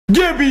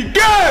Gibby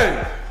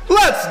gang!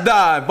 Let's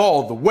dive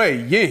all the way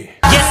in.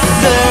 Yes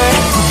sir,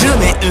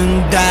 꿈의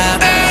응답.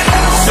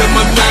 Say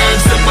my name,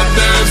 say my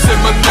name, say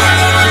my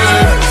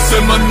name. Say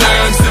my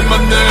name, say my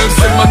name,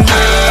 say my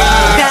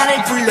name.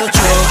 나를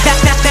불러줘,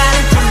 나를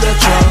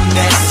불러줘.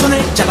 내 손을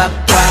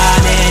잡아봐,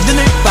 내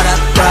눈을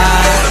바라봐.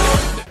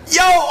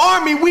 Yo,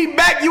 Army, we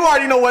back. You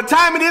already know what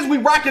time it is. We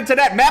rocking to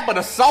that Map of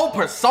the Soul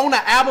Persona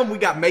album. We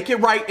got Make It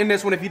Right in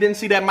this one. If you didn't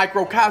see that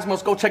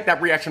Microcosmos, go check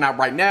that reaction out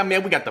right now,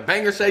 man. We got the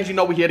banger shades. You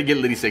know we here to get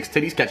Liddy Six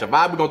Titties, catch a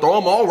vibe. We're gonna throw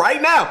them on right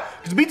now.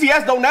 Because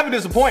BTS don't never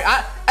disappoint.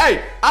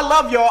 Hey, I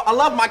love y'all. I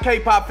love my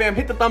K-pop fam.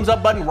 Hit the thumbs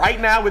up button right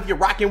now if you're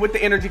rocking with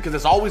the energy, because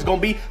it's always gonna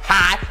be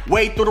high,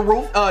 way through the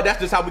roof. That's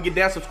just how we get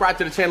down. Subscribe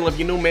to the channel if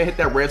you're new, man. Hit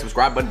that red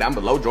subscribe button down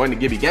below. Join the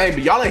Gibby gang.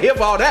 But y'all ain't here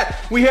for all that.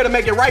 We here to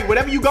make it right.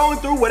 Whatever you going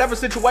through, whatever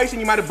situation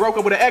you might have broke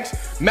up with an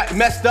ex,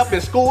 messed up in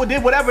school,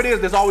 did whatever it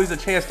is, there's always a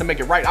chance to make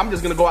it right. I'm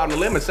just gonna go out on a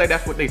limb and say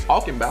that's what they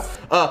talking about.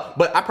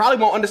 But I probably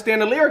won't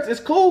understand the lyrics. It's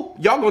cool.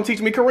 Y'all gonna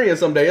teach me Korean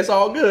someday. It's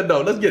all good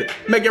though. Let's get it.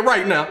 Make it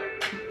right now.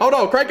 Hold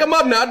on, crank them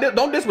up now.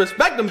 Don't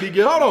disrespect them,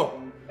 DG. Hold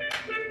on.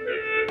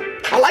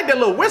 I like that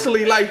little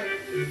whistly, like.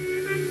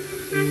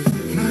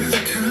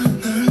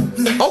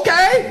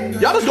 Okay,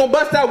 y'all just gonna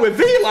bust out with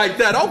V like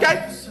that.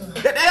 Okay.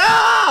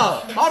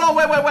 Hold on,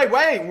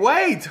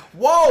 wait.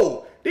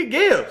 Whoa, D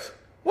Gibbs.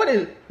 What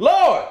is,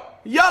 Lord,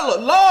 y'all,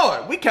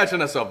 Lord, we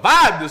catching us a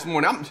vibe this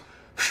morning.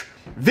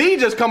 V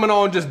just coming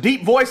on, just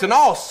deep voice and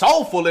all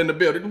soulful in the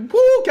building.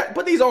 Woo,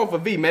 put these on for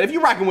V, man. If you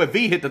rocking with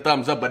V, hit the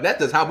thumbs up, but that's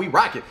just how we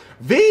rock it.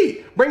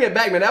 V, bring it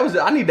back, man.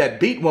 I need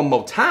that beat one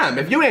more time.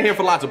 If you ain't here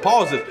for lots of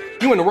pauses,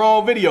 you in the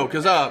wrong video,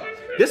 because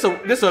this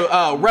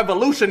a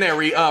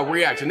revolutionary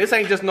reaction. This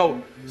ain't just no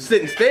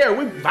sit and stare.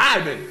 We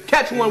vibing.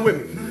 Catch one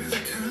with me.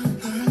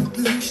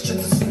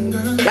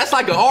 That's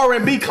like an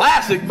R&B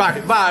classic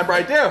vibe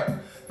right there.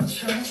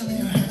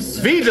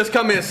 V just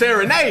come in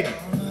serenading,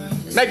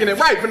 making it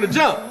right from the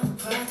jump.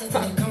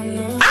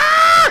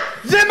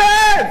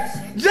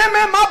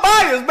 Jimin, my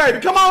bias, baby.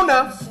 Come on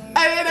now.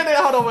 Hey,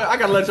 hold on, I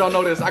gotta let y'all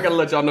know this.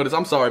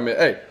 I'm sorry, man.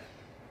 Hey,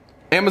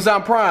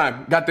 Amazon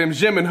Prime got them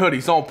Jimin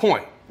hoodies on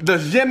point. The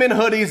Jimin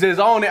hoodies is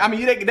on it. I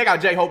mean, they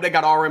got J-Hope, they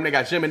got RM, they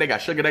got Jimin, they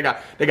got Sugar, they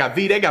got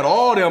V, they got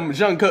all them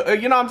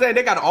Jungkook. You know what I'm saying?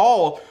 They got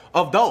all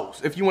of those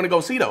if you want to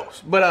go see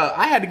those. But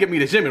I had to get me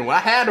the Jimin one. I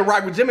had to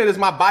rock with Jimin. Is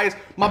my bias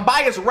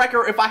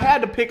wrecker. If I had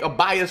to pick a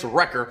bias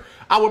wrecker,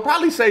 I would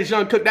probably say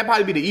Jungkook. That'd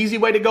probably be the easy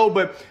way to go.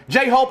 But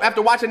J-Hope,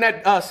 after watching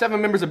that 7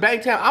 members of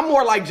Bangtan, I'm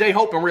more like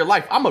J-Hope in real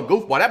life. I'm a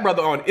goofball. That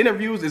brother on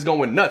interviews is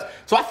going nuts.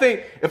 So I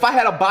think if I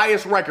had a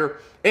bias wrecker,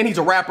 and he's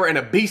a rapper and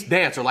a beast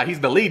dancer, like he's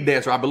the lead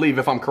dancer, I believe,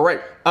 if I'm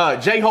correct.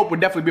 J-Hope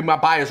would definitely be my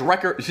bias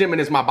record. Jimin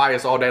is my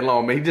bias all day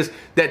long, man. Just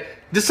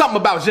something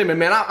about Jimin,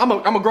 man.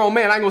 I'm a grown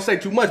man. I ain't gonna say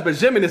too much, but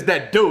Jimin is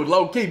that dude,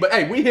 low key. But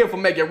hey, we here for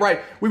Make It Right.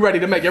 We ready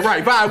to make it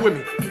right. Vibe with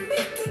me.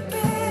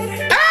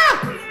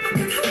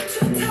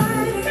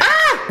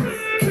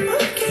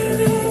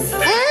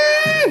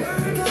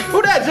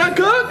 Who that,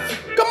 Jungkook?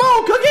 Come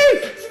on,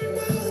 Cookie.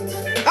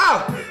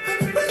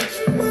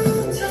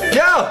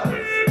 Yeah.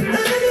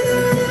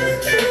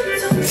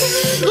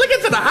 Look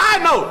into the high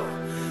note.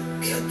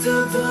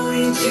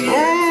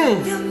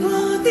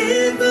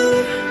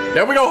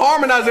 There we go,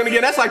 harmonizing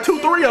again. That's like 2,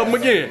 3 of them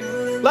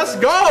again. Let's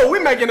go.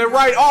 We're making it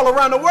right all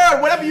around the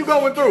world. Whatever you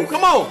going through,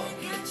 come on.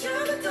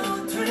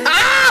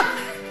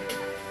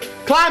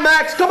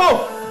 Climax, come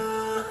on.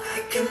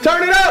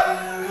 Turn it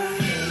up.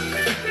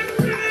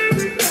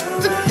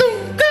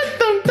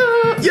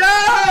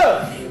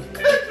 Yeah.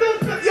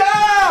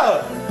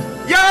 Yeah.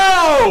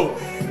 Yo.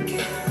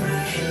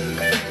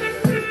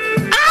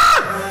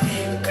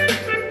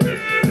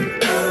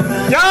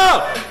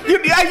 Yo,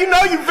 you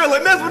know you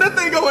feeling this, but this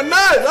thing going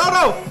nuts. Hold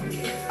on.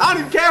 I don't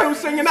even care who's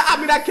singing that. I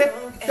mean, I can't.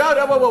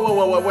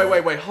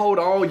 Wait. Hold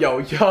on, yo.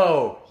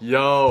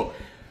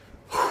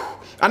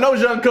 I know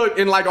Jungkook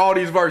in like all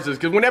these verses,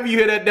 because whenever you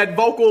hear that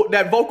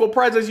vocal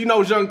presence, you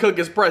know Jungkook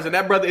is present.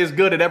 That brother is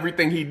good at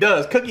everything he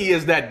does. Cookie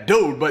is that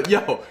dude, but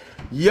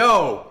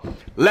yo,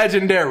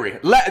 legendary.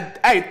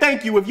 Hey,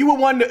 thank you. If you were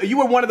one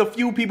of the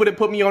few people that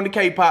put me on the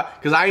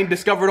K-pop, because I ain't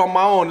discovered on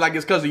my own, like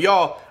it's because of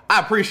y'all. I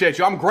appreciate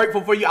you. I'm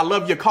grateful for you. I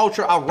love your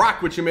culture. I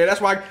rock with you, man.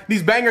 That's why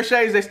these banger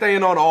shades, they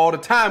staying on all the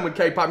time with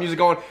K-pop music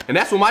on. And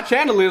that's what my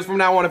channel is from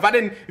now on. If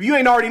you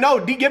ain't already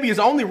know, D Gibby is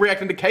only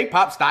reacting to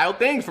K-pop style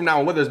things from now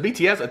on. Whether it's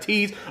BTS,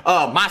 ATEEZ,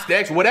 Monsta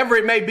X, whatever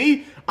it may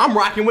be, I'm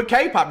rocking with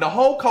K-pop. The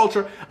whole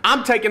culture,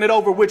 I'm taking it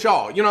over with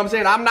y'all. You know what I'm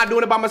saying? I'm not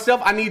doing it by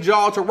myself. I need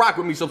y'all to rock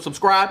with me. So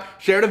subscribe,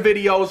 share the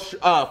videos,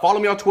 follow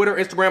me on Twitter,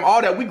 Instagram,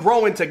 all that. We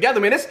growing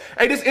together, man. This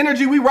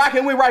energy we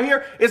rocking with right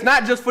here, it's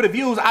not just for the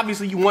views.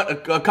 Obviously, you want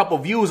a couple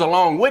views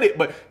along with it,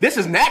 but this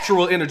is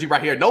natural energy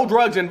right here. No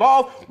drugs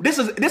involved.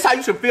 This how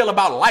you should feel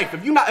about life.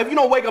 If you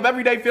don't wake up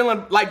every day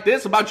feeling like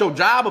this about your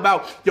job,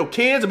 about your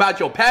kids,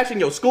 about your passion,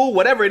 your school,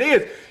 whatever it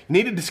is, you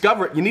need to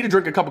discover it. You need to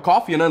drink a cup of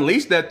coffee and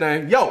unleash that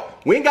thing. Yo,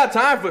 we ain't got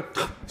time for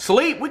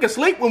sleep. We can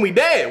sleep when we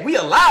dead. We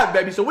alive,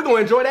 baby. So we're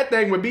gonna enjoy that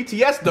thing with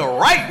BTS the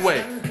right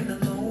way.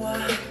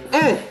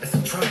 Yeah.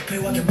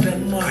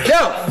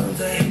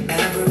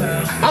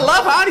 I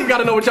love how I don't even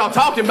gotta know what y'all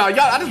talking about.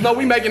 Y'all, I just know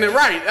we making it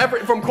right.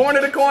 From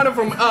corner to corner,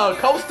 from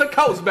coast to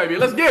coast, baby.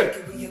 Let's get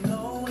it.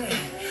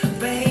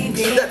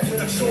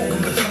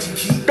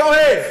 Go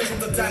ahead.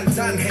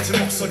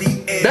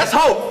 That's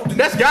hope.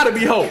 That's gotta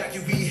be hope.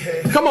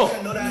 Come on.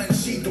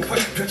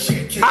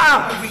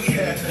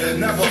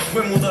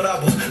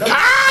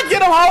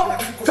 Get him, hope.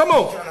 Come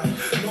on.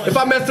 If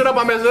I messed it up,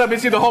 I messed it up.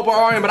 It's either hope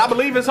or RM, but I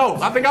believe it's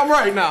hope. I think I'm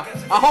right now.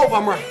 I hope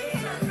I'm right.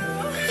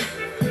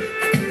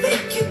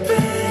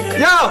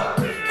 Yo!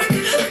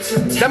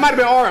 That might have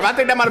been RM. I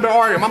think that might have been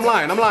RM. I'm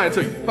lying. I'm lying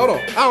to you. Hold on.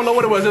 I don't know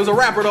what it was. It was a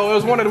rapper, though. It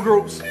was one of the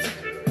groups.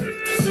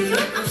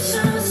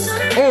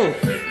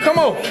 Come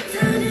on.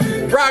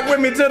 Rock with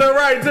me to the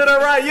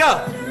right,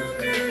 yeah.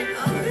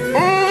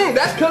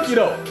 That's Cookie,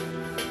 though.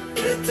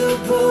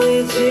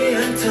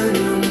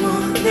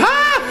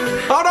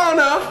 Hold on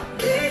now.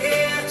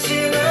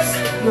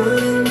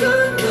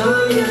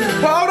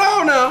 Hold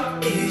on now.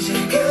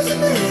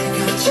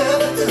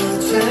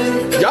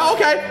 Y'all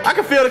okay? I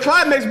can feel the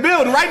climax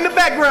building right in the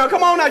background.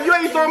 Come on now, you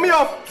ain't throwing me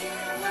off.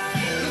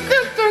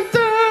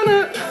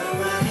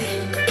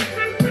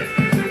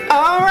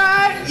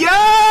 Alright,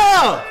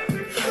 yeah!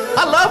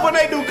 I love when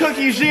they do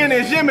Cookie, Jin,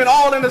 and Jimin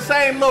all in the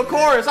same little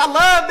chorus. I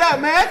love that,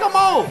 man. Come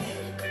on.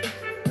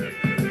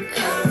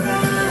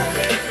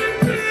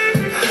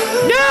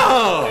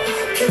 Yeah!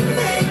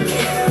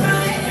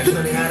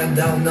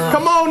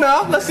 Come on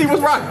now, let's see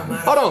what's rocking.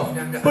 Hold on,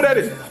 who that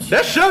is?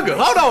 That's Sugar.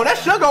 Hold on,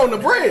 that's Sugar on the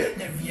bridge.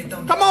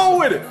 Come on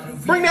with it.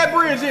 Bring that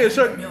bridge in,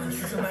 Sugar.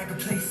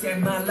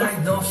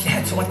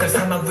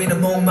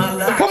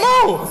 Come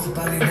on.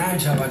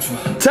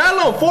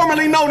 Tell them,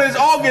 formerly known as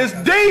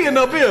August D in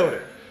the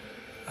building.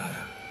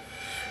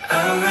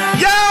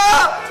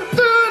 Yeah!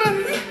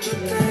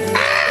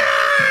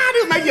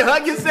 Just make you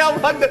hug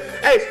yourself.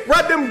 Hey,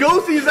 rub them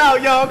goosies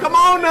out, y'all. Come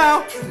on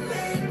now.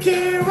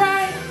 Get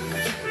right.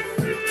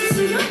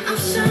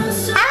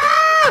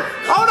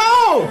 Hold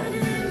on!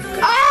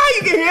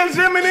 You can hear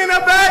Jimin in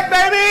the back,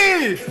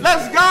 baby!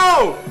 Let's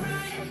go!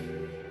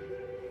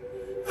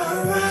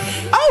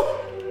 Oh!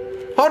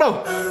 Hold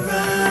on.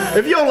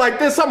 If you don't like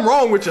this, something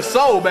wrong with your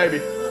soul, baby.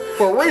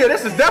 For real,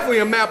 this is definitely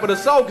a map of the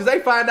soul, because they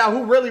find out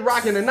who really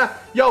rocking or not.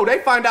 Yo, they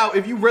find out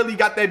if you really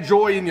got that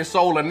joy in your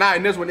soul or not.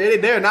 And this one,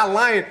 they're not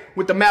lying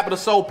with the map of the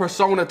soul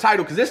persona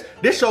title, because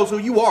this shows who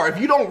you are. If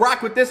you don't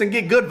rock with this and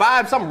get good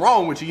vibes, something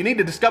wrong with you. You need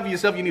to discover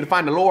yourself. You need to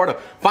find the Lord or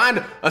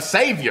find a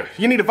savior.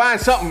 You need to find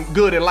something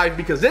good in life,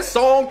 because this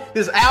song,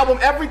 this album,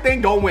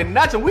 everything don't win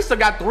nuts, and we still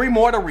got 3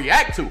 more to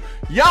react to.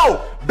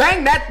 Yo,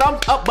 bang that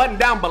thumbs up button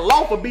down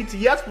below for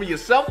BTS, for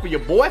yourself, for your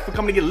boy, for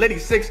coming to get Liddy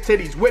 6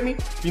 titties with me.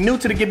 If you're new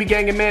to the Gibby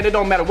gang, and man, it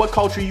don't matter what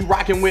culture you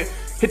rocking with,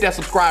 hit that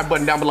subscribe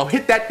button down below.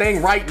 Hit that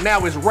thing right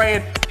now. It's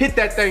red. Hit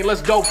that thing.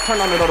 Let's go. Turn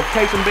on the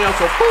notification bell.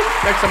 So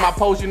boop, next time I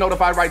post, you're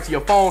notified right to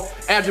your phone.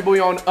 Add your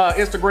boy on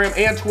Instagram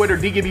and Twitter,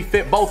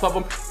 dgibby, both of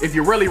them. If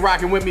you're really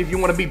rocking with me, if you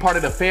want to be part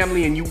of the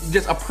family and you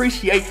just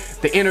appreciate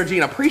the energy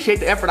and appreciate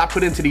the effort I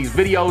put into these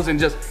videos, and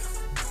just,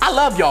 I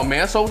love y'all,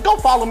 man. So go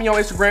follow me on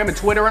Instagram and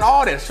Twitter and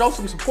all that. Show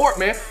some support,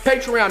 man.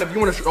 Patreon, if you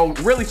want to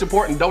really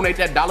support and donate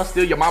that dollar,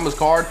 steal your mama's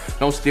card.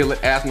 Don't steal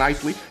it, ask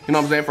nicely. You know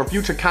what I'm saying? For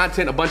future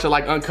content, a bunch of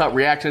like uncut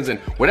reactions and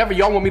whatever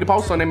y'all want me to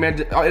post on there, man.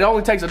 It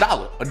only takes $1.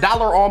 $1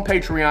 on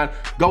Patreon.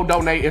 Go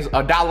donate. It's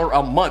 $1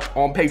 a month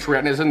on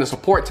Patreon. It's in the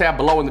support tab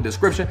below in the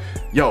description.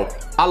 Yo,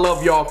 I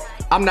love y'all.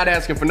 I'm not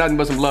asking for nothing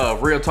but some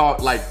love. Real talk,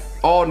 like,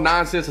 all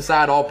nonsense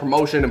aside, all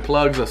promotion and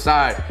plugs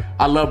aside,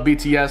 I love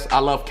BTS, I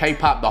love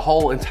K-pop, the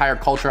whole entire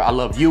culture. I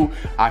love you,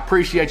 I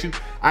appreciate you.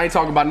 I ain't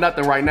talking about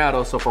nothing right now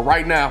though, so for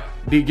right now,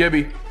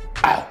 D-Gibby,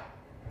 out.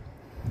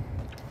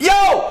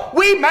 Yo,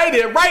 we made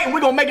it right, and we're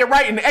gonna make it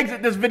right and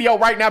exit this video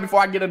right now before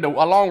I get into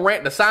a long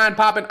rant. The sign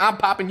popping, I'm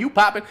popping, you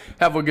popping.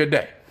 Have a good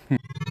day.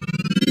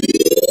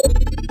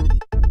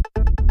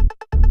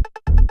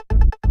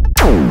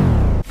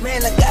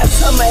 Man, I got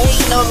summer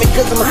hating on me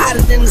cause I'm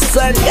hotter than the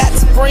sun. Got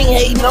spring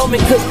hating on me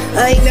cause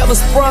I ain't never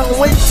sprung.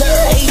 Winter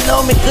hating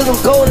on me cause I'm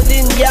colder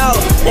than y'all.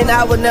 And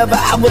I would never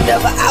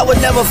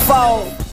fall.